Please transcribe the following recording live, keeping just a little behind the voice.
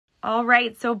All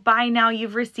right, so by now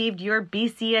you've received your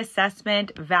BC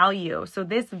assessment value. So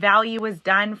this value was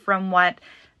done from what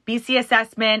BC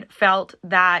assessment felt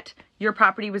that your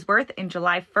property was worth in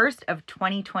July 1st of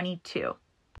 2022.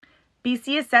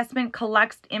 BC assessment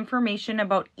collects information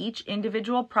about each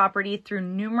individual property through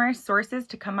numerous sources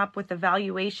to come up with a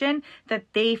valuation that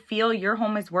they feel your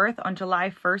home is worth on July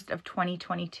 1st of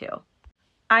 2022.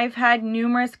 I've had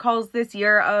numerous calls this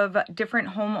year of different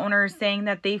homeowners saying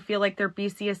that they feel like their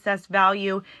BC assessed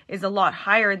value is a lot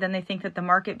higher than they think that the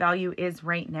market value is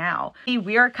right now.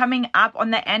 We are coming up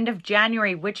on the end of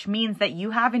January, which means that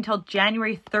you have until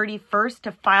January 31st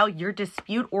to file your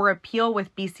dispute or appeal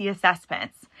with BC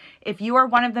assessments. If you are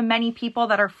one of the many people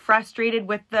that are frustrated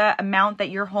with the amount that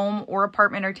your home or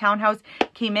apartment or townhouse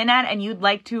came in at and you'd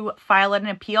like to file an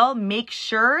appeal, make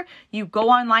sure you go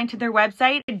online to their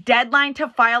website. The deadline to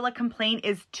file a complaint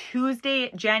is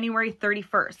Tuesday, January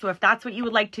 31st. So if that's what you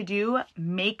would like to do,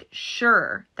 make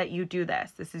sure that you do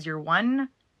this. This is your one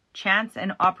chance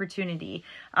and opportunity,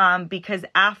 because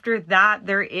after that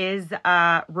there is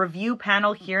a review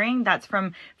panel hearing that's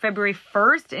from February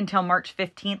 1st until March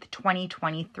 15th,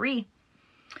 2023.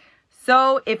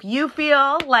 So if you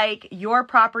feel like your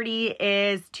property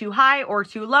is too high or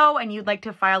too low and you'd like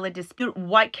to file a dispute,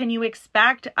 what can you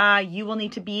expect? You will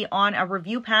need to be on a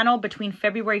review panel between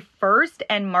February 1st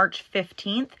and March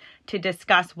 15th to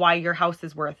discuss why your house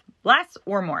is worth less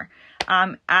or more.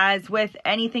 As with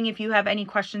anything, if you have any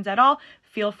questions at all,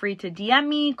 feel free to DM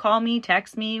me, call me,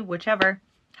 text me, whichever.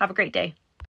 Have a great day.